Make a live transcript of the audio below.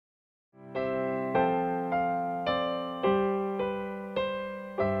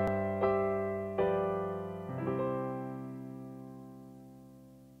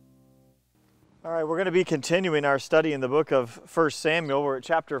All right, we're going to be continuing our study in the book of 1 Samuel. We're at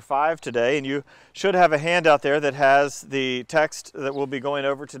chapter 5 today, and you should have a handout there that has the text that we'll be going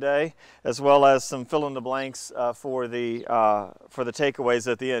over today, as well as some fill-in-the-blanks for the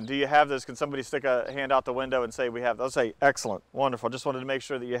takeaways at the end. Do you have those? Can somebody stick a hand out the window and say we have those? Say, excellent, wonderful. Just wanted to make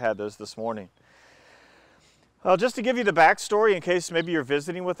sure that you had those this morning. Just to give you the backstory, in case maybe you're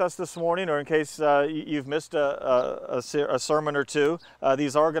visiting with us this morning, or in case you've missed a sermon or two,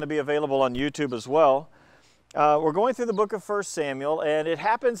 these are going to be available on YouTube as well. We're going through the book of 1 Samuel, and it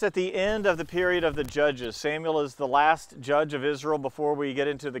happens at the end of the period of the judges. Samuel is the last judge of Israel before we get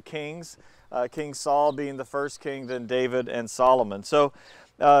into the kings, King Saul being the first king, then David and Solomon. So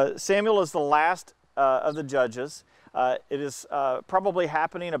Samuel is the last of the judges. It is probably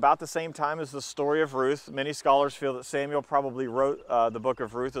happening about the same time as the story of Ruth. Many scholars feel that Samuel probably wrote the book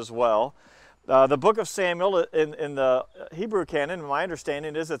of Ruth as well. The book of Samuel in the Hebrew canon, my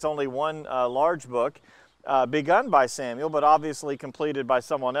understanding is it's only one large book begun by Samuel, but obviously completed by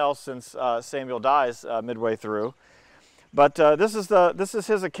someone else since Samuel dies midway through. But this is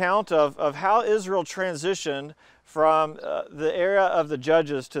his account of how Israel transitioned from the era of the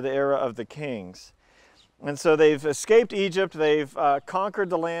judges to the era of the kings. And so they've escaped Egypt, they've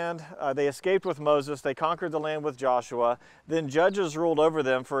conquered the land, they escaped with Moses, they conquered the land with Joshua, then judges ruled over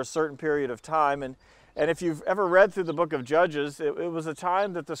them for a certain period of time. And if you've ever read through the book of Judges, it was a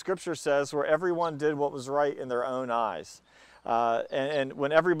time that the scripture says where everyone did what was right in their own eyes. And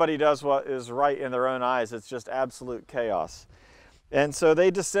when everybody does what is right in their own eyes, it's just absolute chaos. And so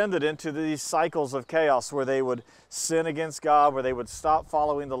they descended into these cycles of chaos where they would sin against God, where they would stop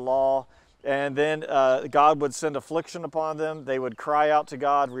following the law, and then God would send affliction upon them. They would cry out to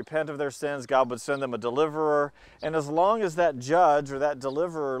God, repent of their sins. God would send them a deliverer. And as long as that judge or that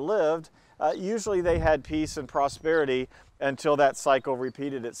deliverer lived, usually they had peace and prosperity until that cycle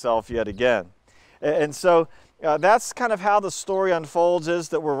repeated itself yet again. And so that's kind of how the story unfolds, is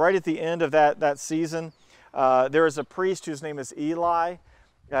that we're right at the end of that season. There is a priest whose name is Eli.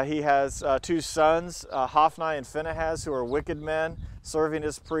 He has two sons, Hophni and Phinehas, who are wicked men serving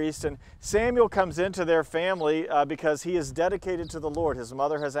as priests. And Samuel comes into their family because he is dedicated to the Lord. His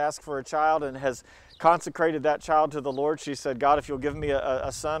mother has asked for a child and has consecrated that child to the Lord. She said, God, if you'll give me a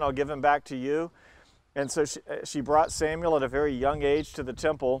son, I'll give him back to you. And so she brought Samuel at a very young age to the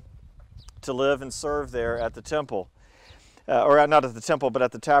temple to live and serve there at the temple. Or not at the temple, but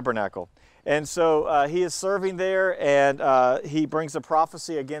at the tabernacle. And so he is serving there, and he brings a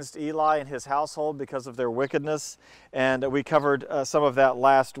prophecy against Eli and his household because of their wickedness. And we covered some of that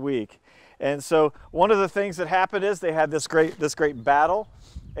last week. And so one of the things that happened is they had this great battle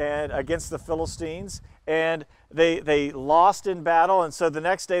and against the Philistines, and they lost in battle. And so the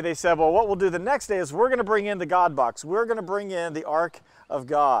next day they said, well, what we'll do the next day is we're going to bring in the God box. We're going to bring in the Ark of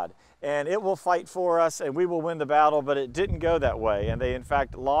God, and it will fight for us, and we will win the battle. But it didn't go that way, and they in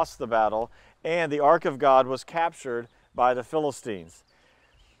fact lost the battle, and the Ark of God was captured by the Philistines.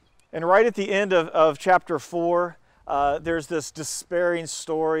 And right at the end of chapter 4, there's this despairing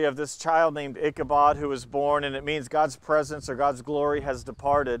story of this child named Ichabod who was born, and it means God's presence or God's glory has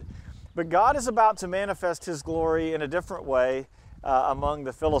departed. But God is about to manifest his glory in a different way among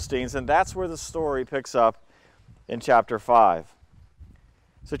the Philistines, and that's where the story picks up in chapter 5.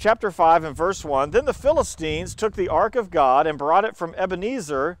 So chapter 5 and verse 1, then the Philistines took the ark of God and brought it from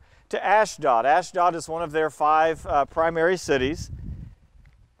Ebenezer to Ashdod. Ashdod is one of their 5 primary cities.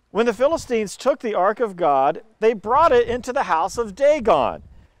 When the Philistines took the ark of God, they brought it into the house of Dagon,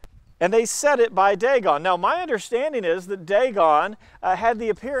 and they set it by Dagon. Now, my understanding is that Dagon had the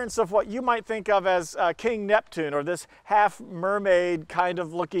appearance of what you might think of as King Neptune, or this half-mermaid kind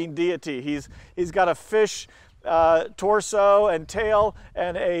of looking deity. He's got a fish torso and tail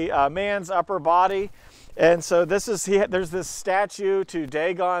and a man's upper body. And so there's this statue to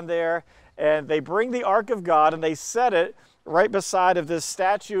Dagon there, and they bring the ark of God and they set it right beside of this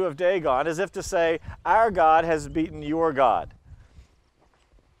statue of Dagon, as if to say, our God has beaten your God.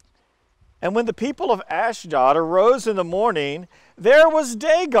 And when the people of Ashdod arose in the morning, there was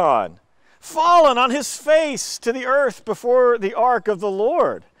Dagon, fallen on his face to the earth before the ark of the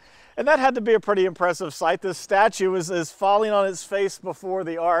Lord. And that had to be a pretty impressive sight. This statue is falling on its face before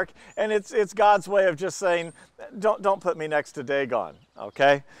the ark, and it's God's way of just saying, don't put me next to Dagon,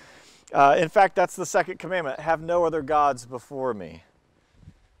 okay? In fact, that's the second commandment, have no other gods before me.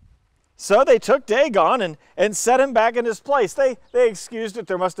 So they took Dagon and set him back in his place. They excused it.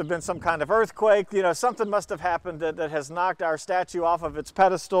 There must have been some kind of earthquake. You know, something must have happened that has knocked our statue off of its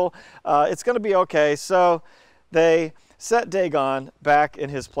pedestal. It's going to be okay. So they set Dagon back in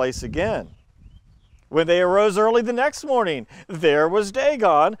his place again. When they arose early the next morning, there was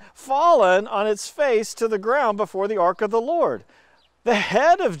Dagon, fallen on its face to the ground before the ark of the Lord. The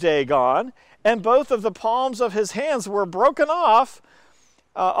head of Dagon and both of the palms of his hands were broken off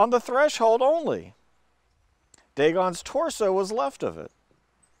on the threshold only. Dagon's torso was left of it.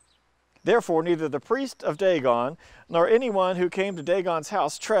 Therefore, neither the priest of Dagon nor anyone who came to Dagon's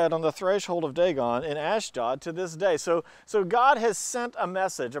house tread on the threshold of Dagon in Ashdod to this day. So God has sent a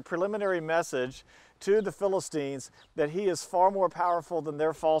message, a preliminary message to the Philistines that he is far more powerful than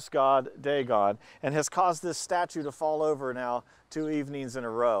their false god Dagon, and has caused this statue to fall over now 2 evenings in a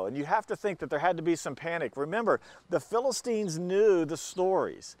row. And you have to think that there had to be some panic. Remember, the Philistines knew the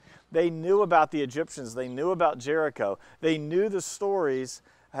stories. They knew about the Egyptians. They knew about Jericho. They knew the stories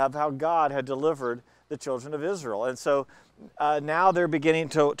of how God had delivered the children of Israel. And so now they're beginning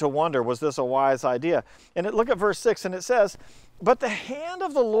to wonder, was this a wise idea? And look at verse 6, and it says, "But the hand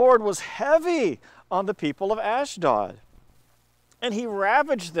of the Lord was heavy on the people of Ashdod, and he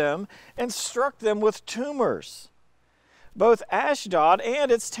ravaged them and struck them with tumors, both Ashdod and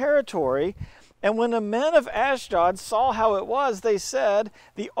its territory. And when the men of Ashdod saw how it was, they said,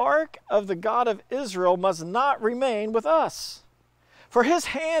 'The ark of the God of Israel must not remain with us, for his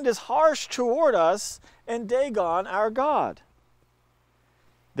hand is harsh toward us and Dagon our God.'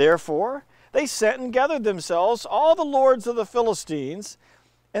 Therefore they sent and gathered themselves all the lords of the Philistines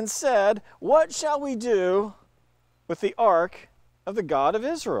and said, 'What shall we do with the ark of the God of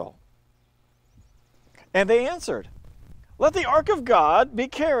Israel?' And they answered, 'Let the ark of God be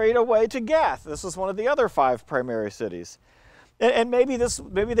carried away to Gath.'" This is one of the other 5 primary cities. And maybe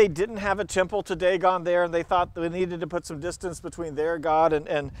they didn't have a temple to Dagon there, and they thought they needed to put some distance between their God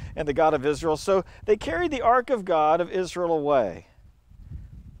and the God of Israel. So they carried the ark of God of Israel away.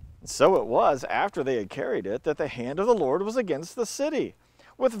 And so it was, after they had carried it, that the hand of the Lord was against the city,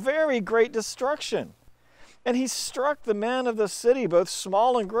 with very great destruction. And he struck the men of the city, both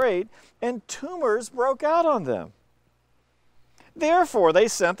small and great, and tumors broke out on them. Therefore they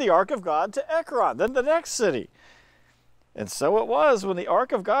sent the ark of God to Ekron, then the next city. And so it was, when the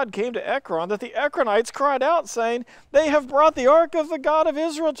ark of God came to Ekron, that the Ekronites cried out, saying, "They have brought the ark of the God of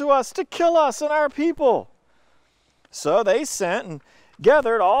Israel to us to kill us and our people." So they sent and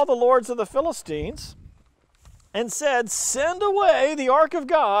gathered all the lords of the Philistines and said, "Send away the ark of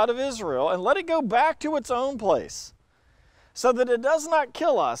God of Israel and let it go back to its own place, so that it does not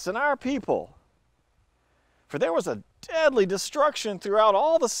kill us and our people." For there was a deadly destruction throughout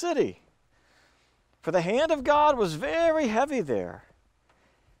all the city, for the hand of God was very heavy there.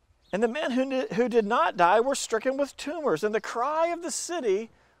 And the men who did not die were stricken with tumors, and the cry of the city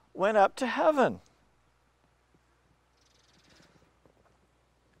went up to heaven.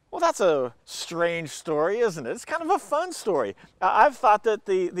 Well, that's a strange story, isn't it? It's kind of a fun story. I've thought that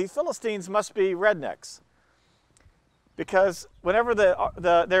the Philistines must be rednecks, because whenever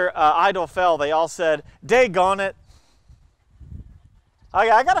their idol fell, they all said, "Daggone it."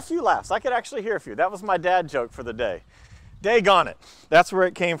 I got a few laughs. I could actually hear a few. That was my dad joke for the day. Daggone it. That's where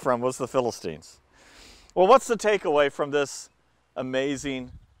it came from, was the Philistines. Well, what's the takeaway from this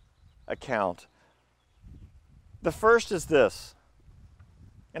amazing account? The first is this,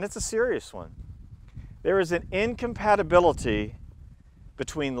 and it's a serious one. There is an incompatibility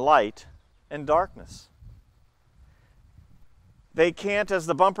between light and darkness. They can't, as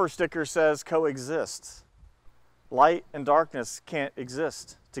the bumper sticker says, coexist. Light and darkness can't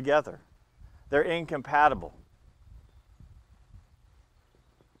exist together. They're incompatible.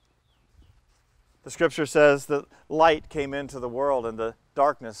 The scripture says that light came into the world and the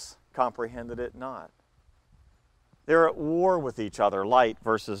darkness comprehended it not. They're at war with each other, light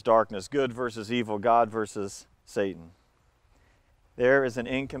versus darkness, good versus evil, God versus Satan. There is an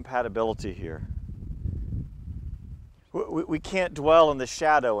incompatibility here. We can't dwell in the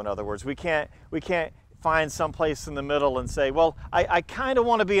shadow, in other words. We can't find some place in the middle and say, well, I kind of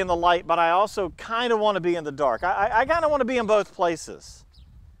want to be in the light, but I also kind of want to be in the dark. I kind of want to be in both places.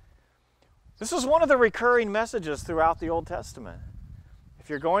 This is one of the recurring messages throughout the Old Testament. If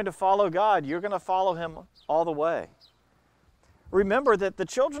you're going to follow God, you're going to follow him all the way. Remember that the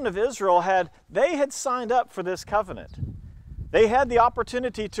children of Israel had signed up for this covenant. They had the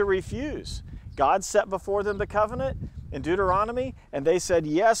opportunity to refuse. God set before them the covenant in Deuteronomy, and they said,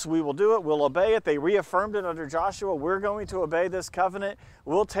 yes, we will do it, we'll obey it. They reaffirmed it under Joshua. We're going to obey this covenant.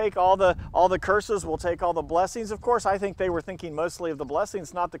 We'll take all the curses, we'll take all the blessings. Of course, I think they were thinking mostly of the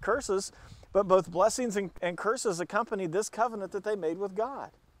blessings, not the curses, but both blessings and curses accompanied this covenant that they made with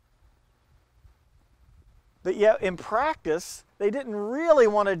God. But yet, in practice, they didn't really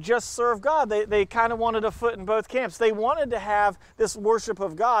want to just serve God. They kind of wanted a foot in both camps. They wanted to have this worship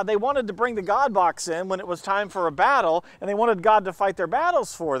of God. They wanted to bring the God box in when it was time for a battle, and they wanted God to fight their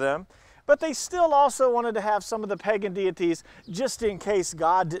battles for them. But they still also wanted to have some of the pagan deities just in case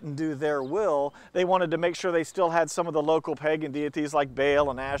God didn't do their will. They wanted to make sure they still had some of the local pagan deities like Baal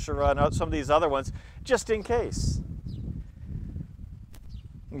and Asherah and some of these other ones, just in case.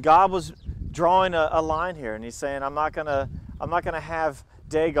 And God was drawing a line here, and he's saying, I'm not gonna have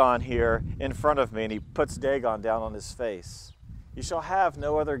Dagon here in front of me. And he puts Dagon down on his face. You shall have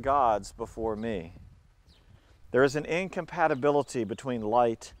no other gods before me. There is an incompatibility between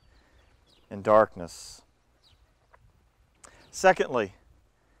light and darkness. Secondly,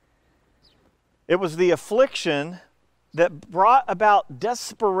 it was the affliction that brought about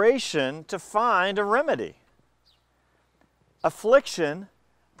desperation to find a remedy. Affliction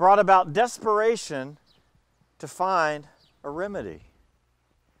brought about desperation to find a remedy.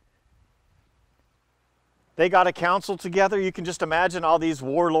 They got a council together. You can just imagine all these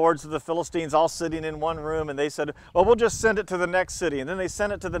warlords of the Philistines all sitting in one room, and they said, well, we'll just send it to the next city. And then they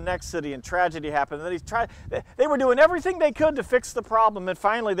sent it to the next city, and tragedy happened. And then they were doing everything they could to fix the problem, and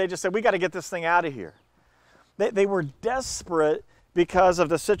finally they just said, we got to get this thing out of here. They were desperate because of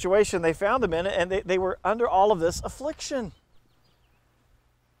the situation they found them in, and they were under all of this affliction.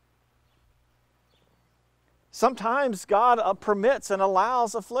 Sometimes God permits and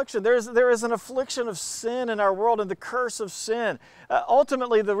allows affliction. There is an affliction of sin in our world and the curse of sin.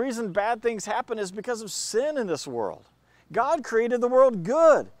 Ultimately, the reason bad things happen is because of sin in this world. God created the world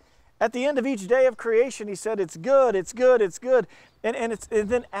good. At the end of each day of creation, he said, it's good, it's good, it's good. And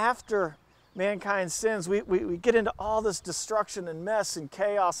then after mankind sins, we get into all this destruction and mess and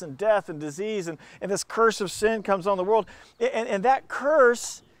chaos and death and disease, and this curse of sin comes on the world. And that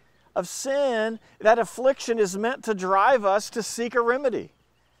curse of sin, that affliction is meant to drive us to seek a remedy.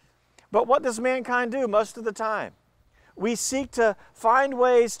 But what does mankind do most of the time? We seek to find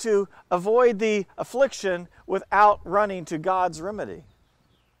ways to avoid the affliction without running to God's remedy.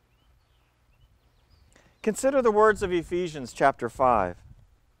 Consider the words of Ephesians chapter 5.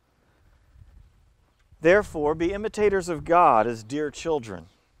 Therefore, be imitators of God as dear children,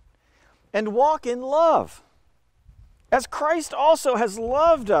 and walk in love, as Christ also has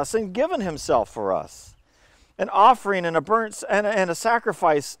loved us and given himself for us, an offering and a burnt and a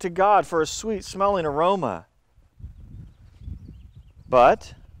sacrifice to God for a sweet-smelling aroma.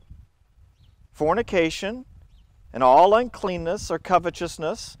 But fornication and all uncleanness or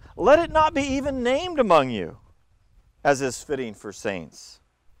covetousness, let it not be even named among you, as is fitting for saints.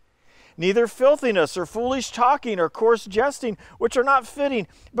 Neither filthiness or foolish talking or coarse jesting, which are not fitting,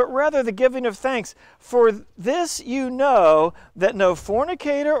 but rather the giving of thanks. For this you know, that no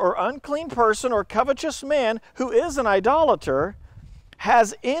fornicator or unclean person or covetous man who is an idolater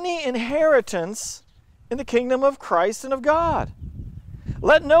has any inheritance in the kingdom of Christ and of God.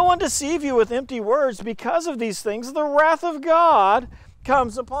 Let no one deceive you with empty words. Because of these things, the wrath of God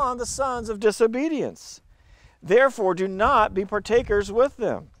comes upon the sons of disobedience. Therefore, do not be partakers with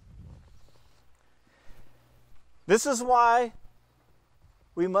them. This is why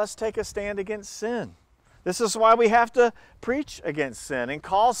we must take a stand against sin. This is why we have to preach against sin and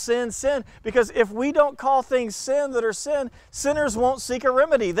call sin, sin. Because if we don't call things sin that are sin, sinners won't seek a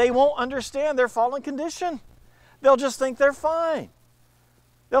remedy. They won't understand their fallen condition. They'll just think they're fine.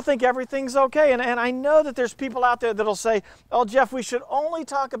 They'll think everything's okay. And I know that there's people out there that'll say, oh, Jeff, we should only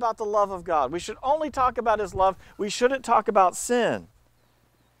talk about the love of God. We should only talk about his love. We shouldn't talk about sin.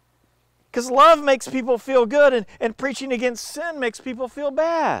 Because love makes people feel good, and preaching against sin makes people feel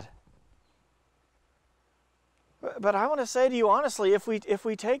bad. But I want to say to you honestly, if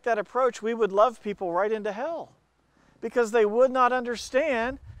we take that approach, we would love people right into hell. Because they would not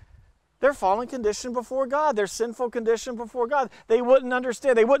understand their fallen condition before God, their sinful condition before God. They wouldn't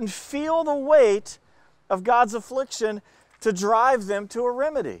understand. They wouldn't feel the weight of God's affliction to drive them to a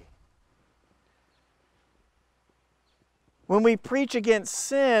remedy. When we preach against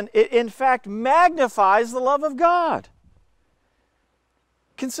sin, it in fact magnifies the love of God.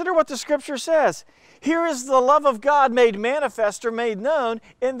 Consider what the Scripture says. Here is the love of God made manifest or made known,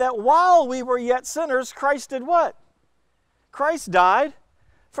 in that while we were yet sinners, Christ did what? Christ died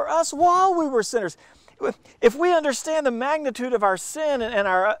for us while we were sinners. If we understand the magnitude of our sin and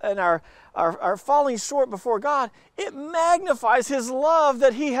our falling short before God, it magnifies his love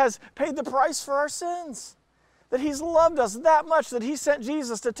that he has paid the price for our sins. That he's loved us that much that he sent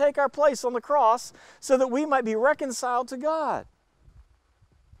Jesus to take our place on the cross so that we might be reconciled to God.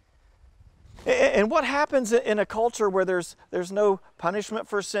 And what happens in a culture where there's no punishment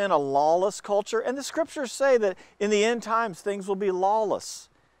for sin, a lawless culture? And the scriptures say that in the end times things will be lawless.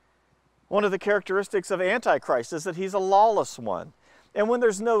 One of the characteristics of Antichrist is that he's a lawless one. And when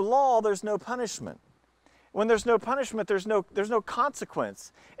there's no law, there's no punishment. When there's no punishment, there's no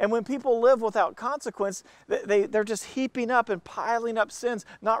consequence. And when people live without consequence, they're just heaping up and piling up sins,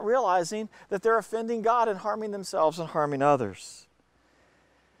 not realizing that they're offending God and harming themselves and harming others.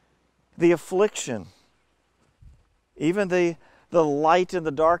 The affliction, even the light and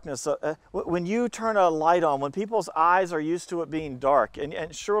the darkness. When you turn a light on, when people's eyes are used to it being dark,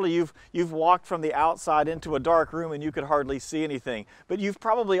 and surely you've walked from the outside into a dark room and you could hardly see anything, but you've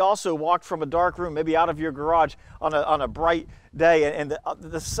probably also walked from a dark room, maybe out of your garage on a bright day, and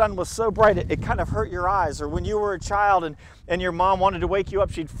the sun was so bright it kind of hurt your eyes. Or when you were a child and your mom wanted to wake you up,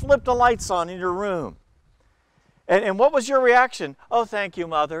 she'd flip the lights on in your room. And what was your reaction? Oh, thank you,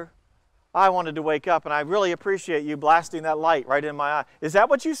 Mother. I wanted to wake up, and I really appreciate you blasting that light right in my eye. Is that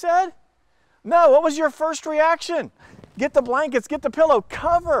what you said? No, what was your first reaction? Get the blankets, get the pillow,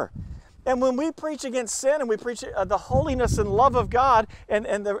 cover. And when we preach against sin and we preach the holiness and love of God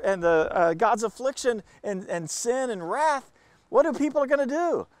and God's affliction and sin and wrath, what are people going to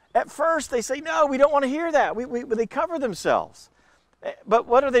do? At first, they say, no, we don't want to hear that. They cover themselves. But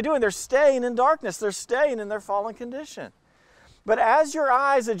what are they doing? They're staying in darkness. They're staying in their fallen condition. But as your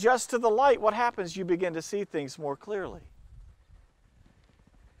eyes adjust to the light, what happens? You begin to see things more clearly.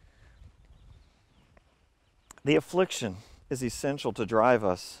 The affliction is essential to drive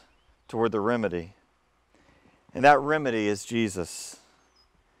us toward the remedy. And that remedy is Jesus.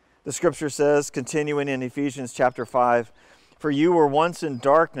 The scripture says, continuing in Ephesians chapter 5, "For you were once in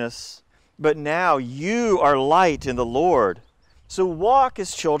darkness, but now you are light in the Lord. So walk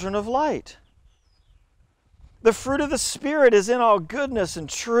as children of light." The fruit of the Spirit is in all goodness and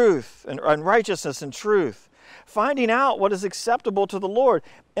truth and righteousness and truth, finding out what is acceptable to the Lord,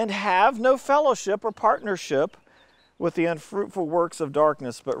 and have no fellowship or partnership with the unfruitful works of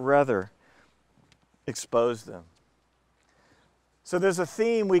darkness, but rather expose them. So there's a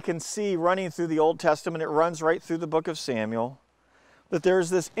theme we can see running through the Old Testament. It runs right through the book of Samuel, that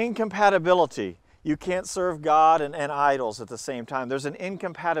there's this incompatibility. You can't serve God and idols at the same time. There's an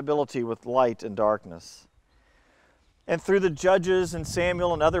incompatibility with light and darkness. And through the Judges and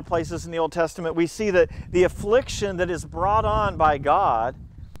Samuel and other places in the Old Testament, we see that the affliction that is brought on by God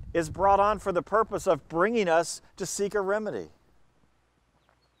is brought on for the purpose of bringing us to seek a remedy.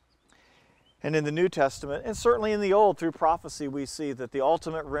 And in the New Testament, and certainly in the Old, through prophecy, we see that the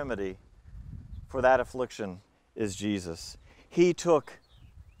ultimate remedy for that affliction is Jesus. He took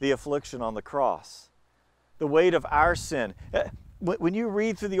the affliction on the cross, the weight of our sin. When you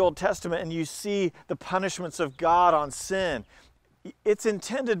read through the Old Testament and you see the punishments of God on sin, it's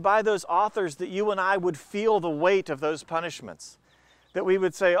intended by those authors that you and I would feel the weight of those punishments. That we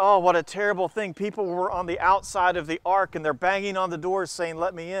would say, oh, what a terrible thing. People were on the outside of the ark and they're banging on the doors saying,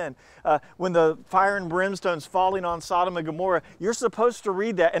 let me in. When the fire and brimstone's falling on Sodom and Gomorrah, you're supposed to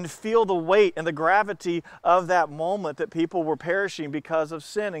read that and feel the weight and the gravity of that moment that people were perishing because of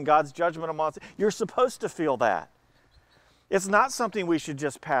sin and God's judgment among us. You're supposed to feel that. It's not something we should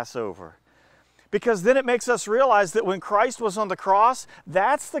just pass over. Because then it makes us realize that when Christ was on the cross,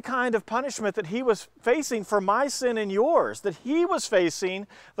 that's the kind of punishment that He was facing for my sin and yours. That He was facing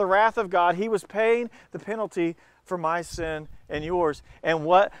the wrath of God. He was paying the penalty for my sin and yours. And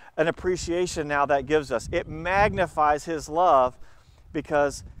what an appreciation now that gives us. It magnifies His love,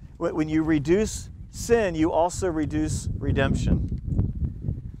 because when you reduce sin, you also reduce redemption.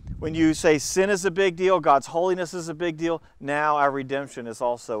 When you say sin is a big deal, God's holiness is a big deal, now our redemption is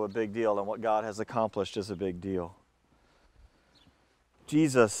also a big deal, and what God has accomplished is a big deal.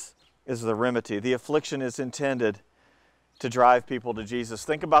 Jesus is the remedy. The affliction is intended to drive people to Jesus.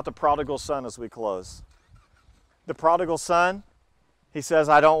 Think about the prodigal son as we close. The prodigal son, he says,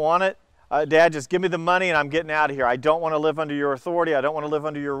 I don't want it. Dad, just give me the money and I'm getting out of here. I don't want to live under your authority. I don't want to live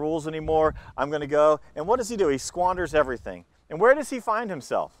under your rules anymore. I'm going to go. And what does he do? He squanders everything. And where does he find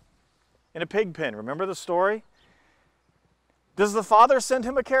himself? In a pig pen. Remember the story? Does the father send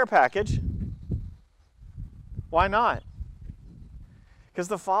him a care package? Why not? Because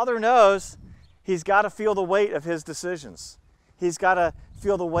the father knows he's got to feel the weight of his decisions. He's got to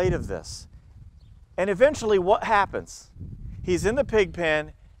feel the weight of this. And eventually what happens? He's in the pig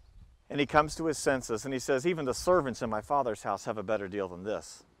pen and he comes to his senses and he says, even the servants in my father's house have a better deal than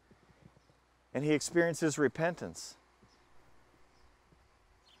this. And he experiences repentance.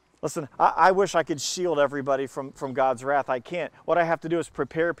 Listen, I wish I could shield everybody from God's wrath. I can't. What I have to do is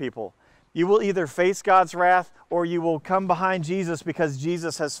prepare people. You will either face God's wrath or you will come behind Jesus because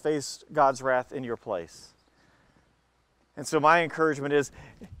Jesus has faced God's wrath in your place. And so my encouragement is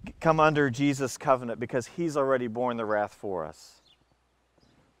come under Jesus' covenant because He's already borne the wrath for us.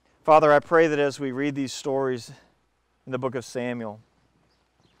 Father, I pray that as we read these stories in the book of Samuel,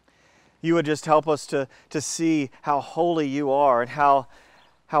 You would just help us to see how holy You are and how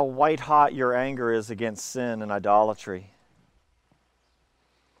white hot Your anger is against sin and idolatry.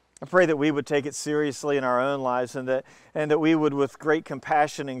 I pray that we would take it seriously in our own lives and that we would, with great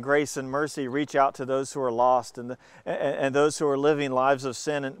compassion and grace and mercy, reach out to those who are lost and those who are living lives of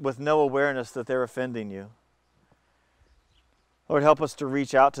sin and with no awareness that they're offending You. Lord, help us to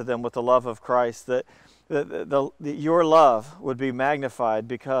reach out to them with the love of Christ, that Your love would be magnified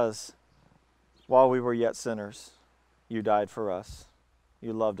because while we were yet sinners, You died for us.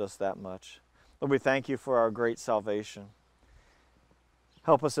 You loved us that much. Lord, we thank You for our great salvation.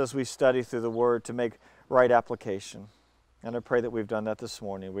 Help us as we study through the Word to make right application. And I pray that we've done that this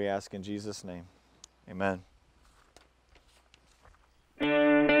morning. We ask in Jesus' name. Amen.